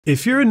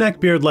If you're a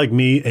neckbeard like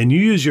me and you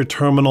use your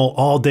terminal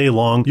all day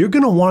long, you're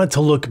gonna want it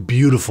to look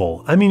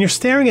beautiful. I mean, you're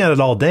staring at it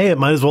all day, it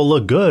might as well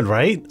look good,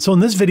 right? So in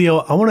this video,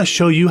 I wanna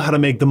show you how to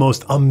make the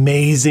most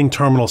amazing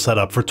terminal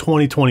setup for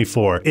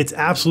 2024. It's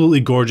absolutely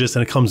gorgeous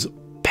and it comes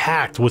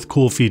packed with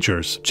cool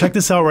features. Check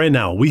this out right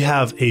now. We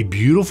have a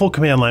beautiful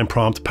command line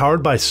prompt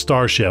powered by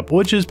Starship,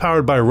 which is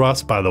powered by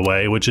Rust, by the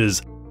way, which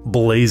is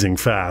blazing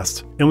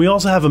fast. And we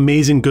also have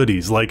amazing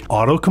goodies like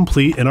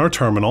autocomplete in our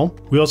terminal.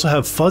 We also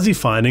have fuzzy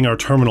finding our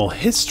terminal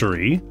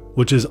history,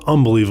 which is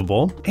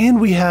unbelievable.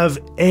 And we have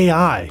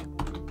AI.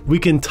 We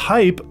can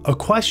type a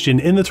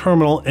question in the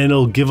terminal and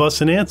it'll give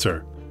us an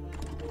answer.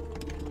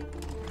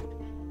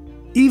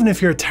 Even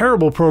if you're a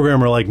terrible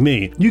programmer like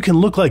me, you can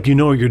look like you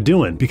know what you're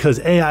doing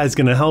because AI is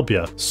gonna help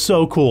you.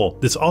 So cool.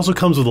 This also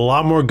comes with a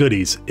lot more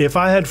goodies. If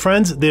I had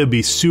friends, they would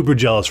be super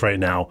jealous right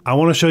now. I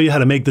wanna show you how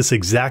to make this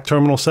exact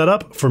terminal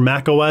setup for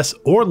macOS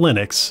or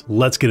Linux.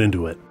 Let's get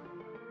into it.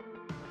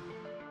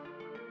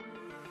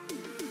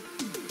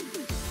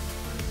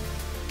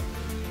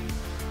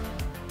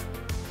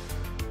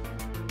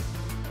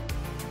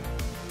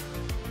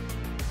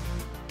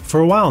 For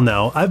a while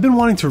now, I've been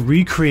wanting to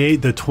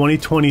recreate the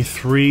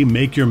 2023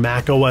 Make Your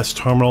macOS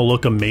Terminal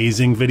Look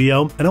Amazing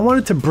video, and I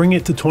wanted to bring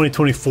it to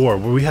 2024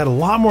 where we had a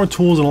lot more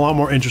tools and a lot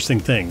more interesting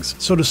things.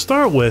 So to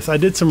start with, I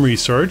did some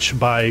research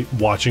by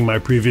watching my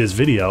previous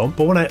video,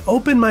 but when I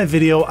opened my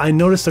video, I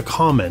noticed a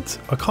comment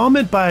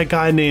by a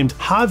guy named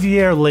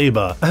Javier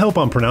Leyba. I hope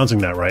I'm pronouncing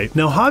that right.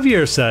 Now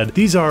Javier said,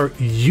 these are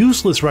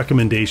useless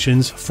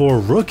recommendations for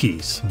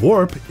rookies.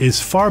 Warp is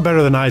far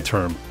better than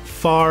iTerm.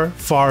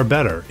 Far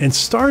better. And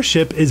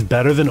Starship is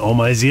better than Oh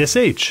My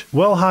ZSH.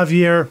 Well,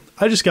 Javier,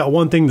 I just got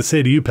one thing to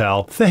say to you,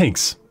 pal.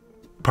 Thanks,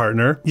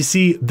 partner. You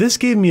see, this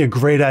gave me a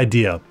great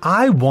idea.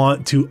 I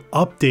want to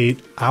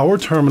update our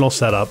terminal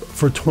setup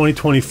for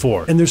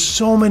 2024. And there's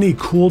so many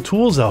cool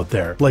tools out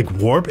there, like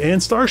Warp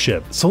and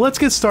Starship. So let's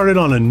get started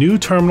on a new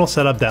terminal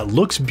setup that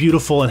looks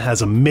beautiful and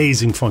has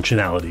amazing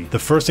functionality. The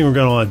first thing we're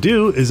gonna wanna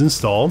do is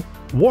install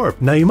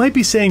Warp. Now you might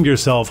be saying to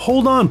yourself,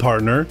 hold on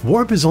partner,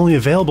 Warp is only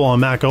available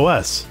on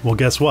macOS. Well,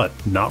 guess what?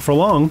 Not for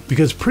long,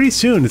 because pretty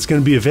soon it's going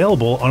to be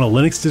available on a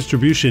Linux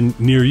distribution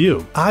near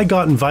you. I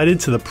got invited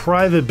to the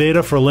private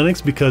beta for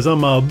Linux because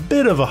I'm a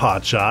bit of a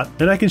hotshot,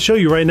 and I can show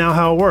you right now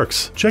how it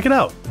works. Check it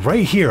out.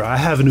 Right here I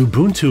have an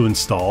Ubuntu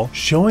install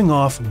showing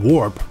off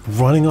Warp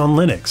running on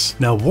Linux.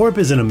 Now Warp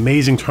is an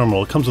amazing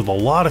terminal. It comes with a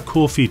lot of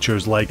cool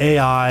features like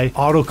AI,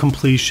 auto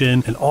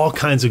completion, and all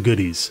kinds of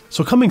goodies.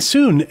 So coming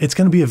soon, it's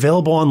going to be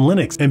available on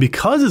Linux. And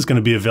because it's going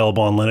to be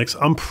available on Linux,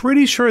 I'm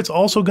pretty sure it's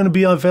also going to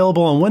be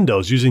available on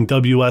Windows using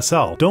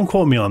WSL. Don't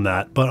quote me on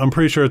that, but I'm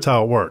pretty sure it's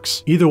how it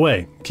works. Either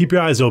way, keep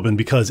your eyes open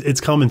because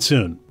it's coming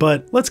soon.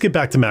 But let's get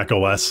back to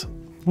macOS.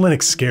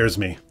 Linux scares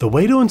me. The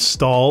way to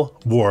install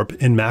Warp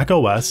in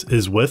macOS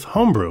is with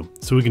Homebrew.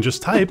 So we can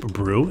just type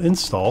brew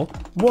install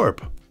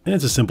Warp. And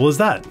it's as simple as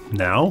that.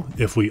 Now,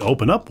 if we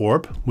open up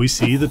Warp, we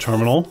see the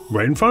terminal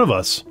right in front of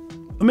us.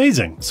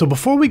 Amazing. So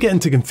before we get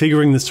into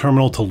configuring this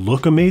terminal to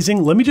look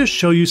amazing, let me just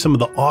show you some of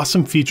the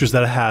awesome features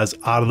that it has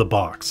out of the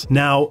box.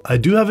 Now, I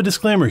do have a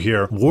disclaimer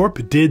here.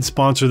 Warp did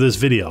sponsor this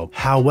video.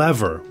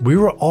 However, we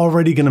were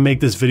already going to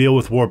make this video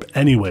with Warp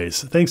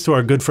anyways, thanks to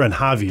our good friend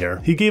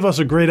Javier. He gave us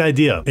a great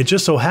idea. It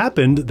just so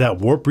happened that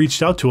Warp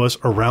reached out to us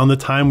around the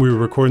time we were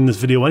recording this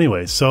video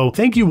anyways. So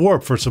thank you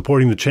Warp for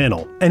supporting the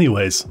channel.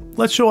 Anyways,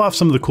 let's show off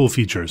some of the cool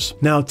features.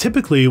 Now,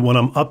 typically when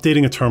I'm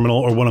updating a terminal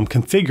or when I'm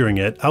configuring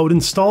it, I would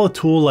install a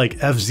tool like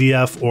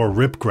FZF or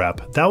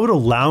ripgrep. That would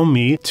allow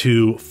me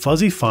to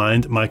fuzzy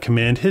find my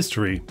command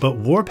history, but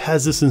Warp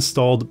has this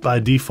installed by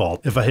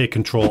default. If I hit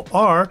Control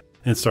R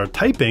and start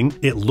typing,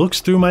 it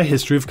looks through my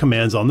history of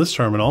commands on this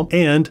terminal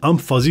and I'm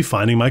fuzzy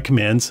finding my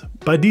commands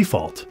by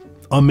default.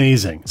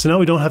 Amazing. So now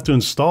we don't have to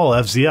install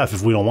FZF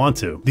if we don't want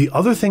to. The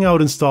other thing I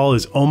would install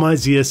is Oh My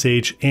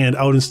ZSH, and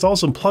I would install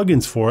some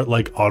plugins for it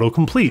like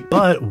autocomplete.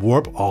 But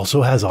Warp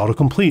also has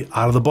autocomplete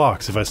out of the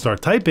box. If I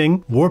start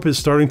typing, Warp is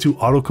starting to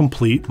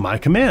autocomplete my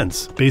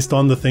commands based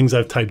on the things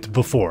I've typed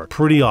before.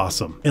 Pretty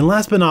awesome. And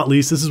last but not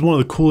least, this is one of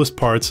the coolest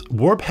parts.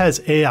 Warp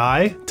has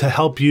AI to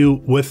help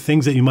you with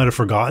things that you might have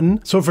forgotten.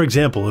 So for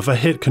example, if I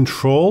hit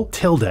Control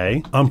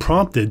tilde, I'm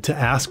prompted to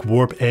ask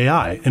Warp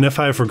AI. And if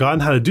I have forgotten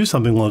how to do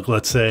something like,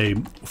 let's say,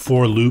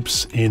 for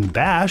loops in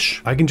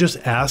Bash, I can just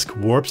ask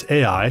Warp's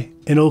AI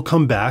and it'll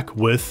come back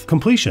with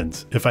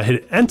completions. If I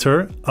hit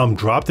enter, I'm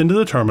dropped into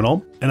the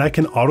terminal and I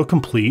can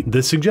autocomplete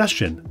this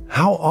suggestion.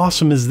 How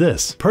awesome is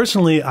this?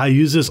 Personally, I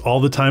use this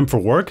all the time for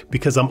work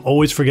because I'm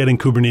always forgetting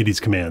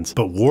Kubernetes commands,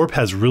 but Warp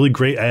has really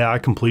great AI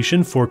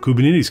completion for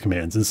Kubernetes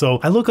commands. And so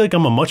I look like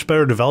I'm a much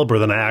better developer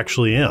than I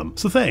actually am.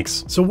 So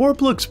thanks. So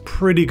Warp looks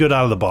pretty good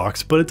out of the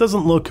box, but it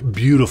doesn't look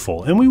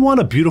beautiful. And we want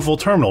a beautiful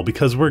terminal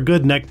because we're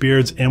good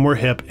neckbeards and we're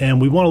hip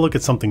and we want to look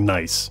at something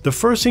nice. The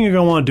first thing you're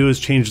going to want to do is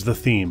change the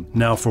theme.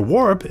 Now for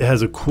Warp, it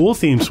has a cool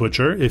theme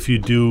switcher. If you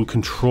do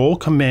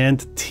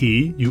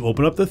Control-Command-T, you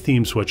open up the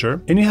theme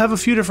switcher, and you have a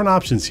few different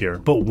options here.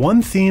 But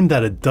one theme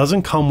that it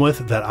doesn't come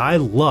with that I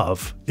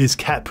love is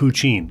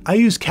Catppuccin. I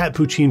use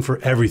Catppuccin for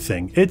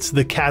everything. It's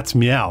the cat's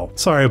meow.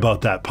 Sorry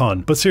about that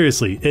pun, but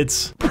seriously,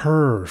 it's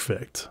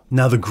perfect.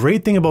 Now, the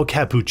great thing about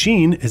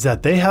Catppuccin is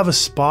that they have a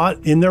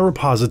spot in their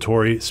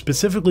repository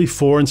specifically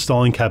for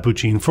installing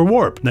Catppuccin for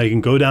Warp. Now, you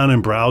can go down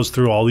and browse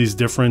through all these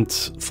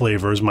different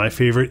flavors. My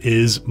favorite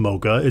is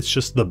Mocha. It's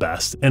just the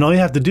best. And all you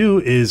have to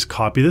do is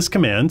copy this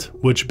command,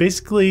 which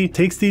basically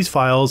takes these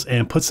files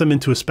and puts them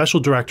into a special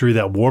directory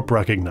that Warp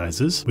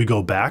recognizes. We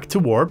go back to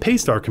Warp,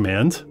 paste our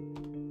command,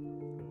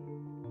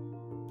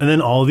 and then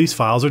all of these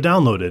files are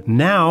downloaded.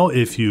 Now,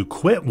 if you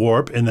quit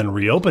Warp and then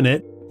reopen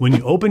it, when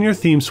you open your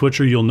theme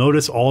switcher, you'll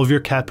notice all of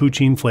your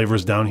Catppuccin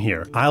flavors down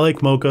here. I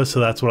like Mocha,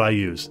 so that's what I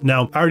use.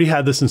 Now, I already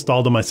had this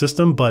installed on my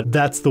system, but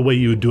that's the way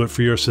you would do it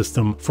for your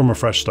system from a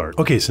fresh start.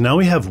 Okay, so now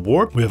we have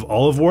Warp, we have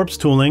all of Warp's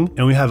tooling,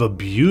 and we have a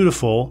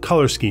beautiful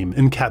color scheme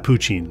in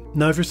Catppuccin.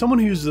 Now, if you're someone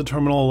who uses the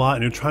terminal a lot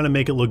and you're trying to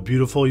make it look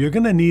beautiful, you're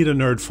gonna need a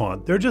nerd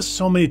font. There are just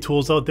so many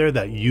tools out there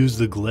that use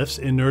the glyphs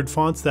in nerd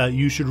fonts that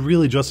you should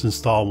really just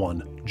install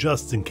one,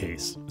 just in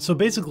case. So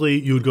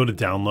basically, you would go to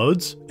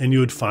downloads and you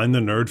would find the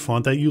nerd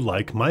font that you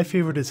like. My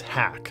favorite is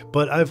Hack,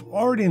 but I've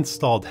already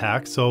installed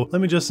Hack, so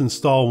let me just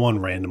install one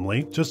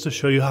randomly just to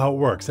show you how it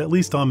works, at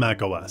least on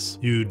macOS.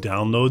 You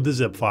download the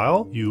zip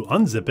file, you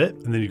unzip it,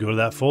 and then you go to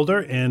that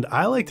folder, and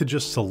I like to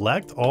just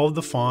select all of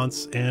the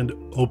fonts and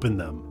open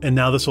them. And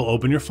now this will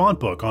open your font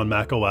book on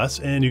macOS,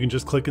 and you can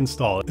just click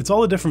install it. It's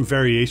all the different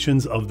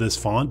variations of this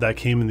font that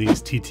came in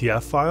these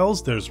TTF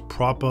files. There's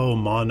Propo,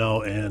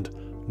 Mono, and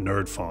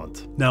Nerd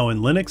font. Now in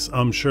Linux,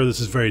 I'm sure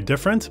this is very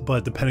different,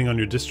 but depending on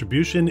your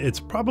distribution, it's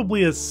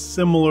probably a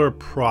similar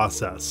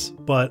process.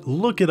 But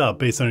look it up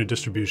based on your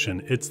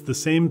distribution. It's the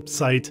same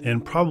site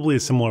and probably a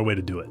similar way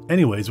to do it.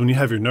 Anyways, when you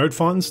have your nerd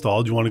font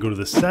installed, you want to go to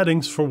the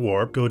settings for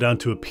Warp, go down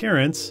to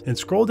appearance, and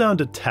scroll down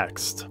to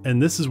text. And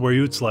this is where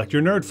you would select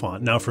your nerd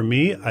font. Now for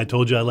me, I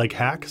told you I like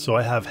Hack, so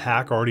I have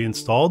Hack already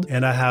installed,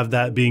 and I have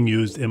that being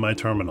used in my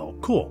terminal.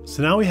 Cool.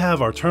 So now we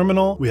have our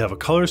terminal, we have a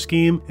color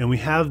scheme, and we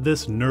have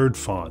this nerd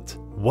font.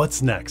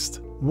 What's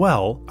next?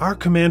 Well, our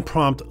command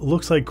prompt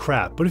looks like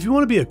crap, but if you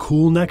want to be a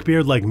cool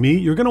neckbeard like me,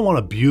 you're going to want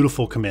a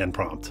beautiful command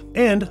prompt.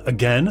 And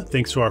again,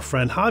 thanks to our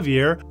friend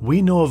Javier,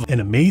 we know of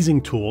an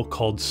amazing tool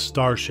called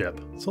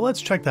Starship. So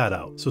let's check that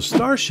out. So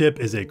Starship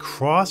is a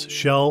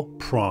cross-shell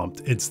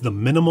prompt. It's the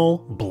minimal,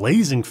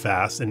 blazing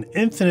fast, and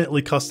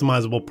infinitely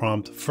customizable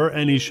prompt for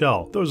any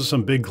shell. Those are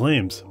some big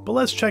claims, but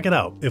let's check it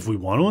out. If we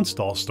want to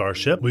install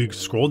Starship, we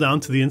scroll down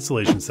to the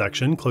installation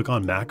section, click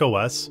on Mac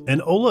OS,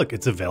 and oh look,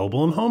 it's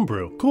available in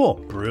Homebrew. Cool,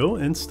 brew,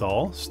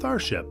 install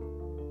Starship.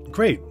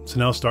 Great, so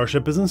now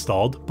Starship is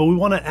installed, but we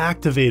want to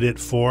activate it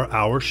for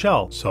our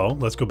shell. So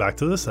let's go back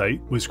to the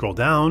site, we scroll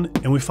down,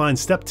 and we find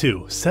step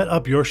 2, set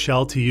up your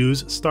shell to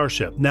use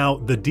Starship. Now,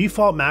 the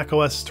default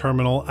macOS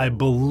terminal, I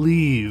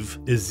believe,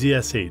 is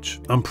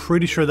ZSH. I'm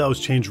pretty sure that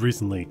was changed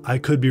recently. I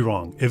could be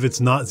wrong. If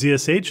it's not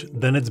ZSH,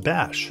 then it's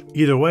Bash.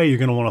 Either way, you're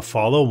going to want to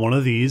follow one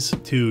of these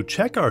to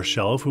check our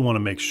shell. If we want to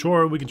make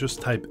sure, we can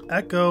just type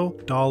echo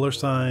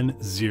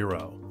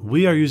 $0.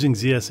 We are using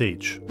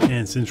ZSH,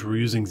 and since we're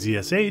using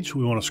ZSH,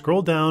 we want to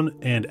scroll down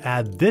and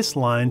add this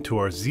line to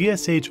our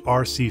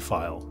ZSH-RC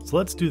file. So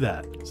let's do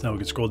that. So now we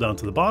can scroll down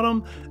to the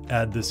bottom,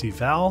 add this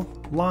eval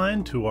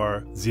line to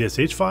our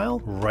ZSH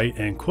file, write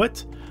and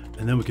quit,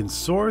 and then we can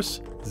source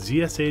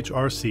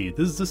ZSH-RC.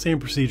 This is the same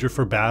procedure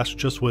for Bash,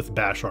 just with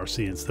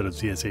Bash-RC instead of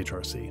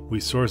ZSH-RC. We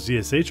source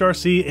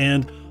ZSH-RC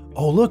and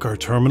oh look, our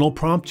terminal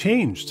prompt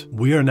changed.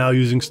 We are now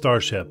using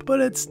Starship,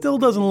 but it still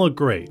doesn't look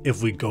great.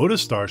 If we go to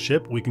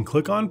Starship, we can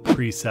click on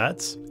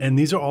presets, and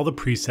these are all the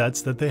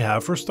presets that they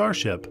have for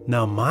Starship.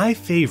 Now my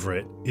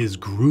favorite is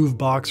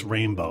Groovebox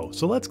Rainbow,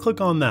 so let's click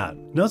on that.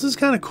 Now this is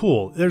kind of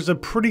cool. There's a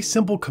pretty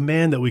simple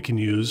command that we can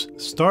use,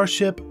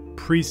 Starship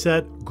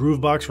preset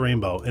Groovebox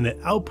Rainbow, and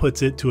it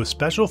outputs it to a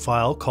special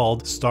file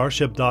called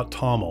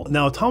starship.toml.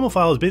 Now a toml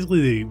file is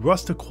basically the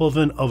Rust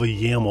equivalent of a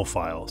YAML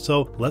file.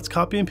 So let's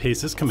copy and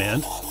paste this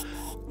command.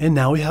 And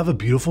now we have a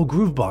beautiful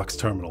Groovebox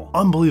terminal.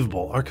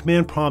 Unbelievable, our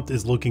command prompt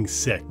is looking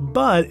sick,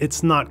 but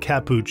it's not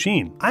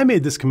Catppuccin. I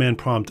made this command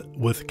prompt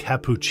with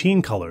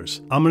Catppuccin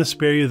colors. I'm gonna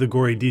spare you the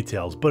gory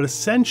details, but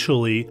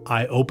essentially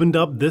I opened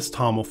up this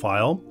toml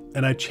file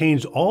and I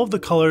changed all of the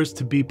colors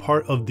to be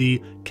part of the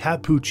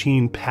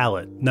Catppuccin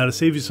palette. Now to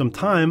save you some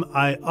time,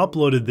 I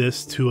uploaded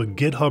this to a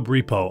GitHub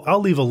repo. I'll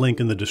leave a link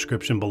in the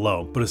description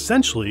below. But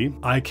essentially,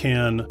 I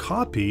can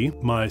copy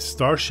my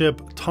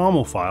Starship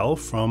toml file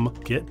from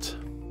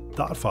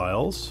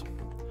git.files,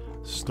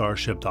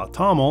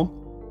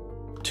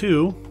 starship.toml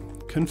to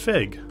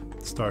config.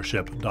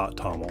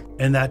 Starship.toml,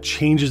 and that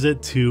changes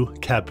it to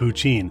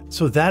Catppuccin.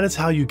 So that is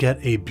how you get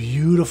a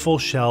beautiful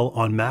shell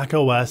on Mac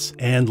OS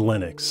and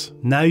Linux.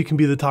 Now you can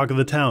be the talk of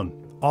the town.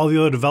 all the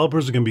other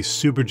developers are gonna be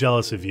super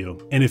jealous of you.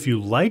 And if you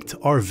liked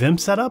our Vim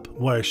setup,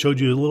 where I showed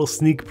you a little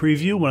sneak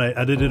preview when I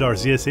edited our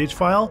ZSH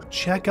file,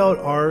 check out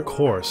our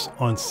course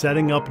on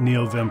setting up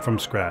NeoVim from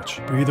scratch.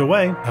 But either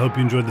way, I hope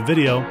you enjoyed the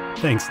video.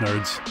 Thanks,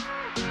 nerds.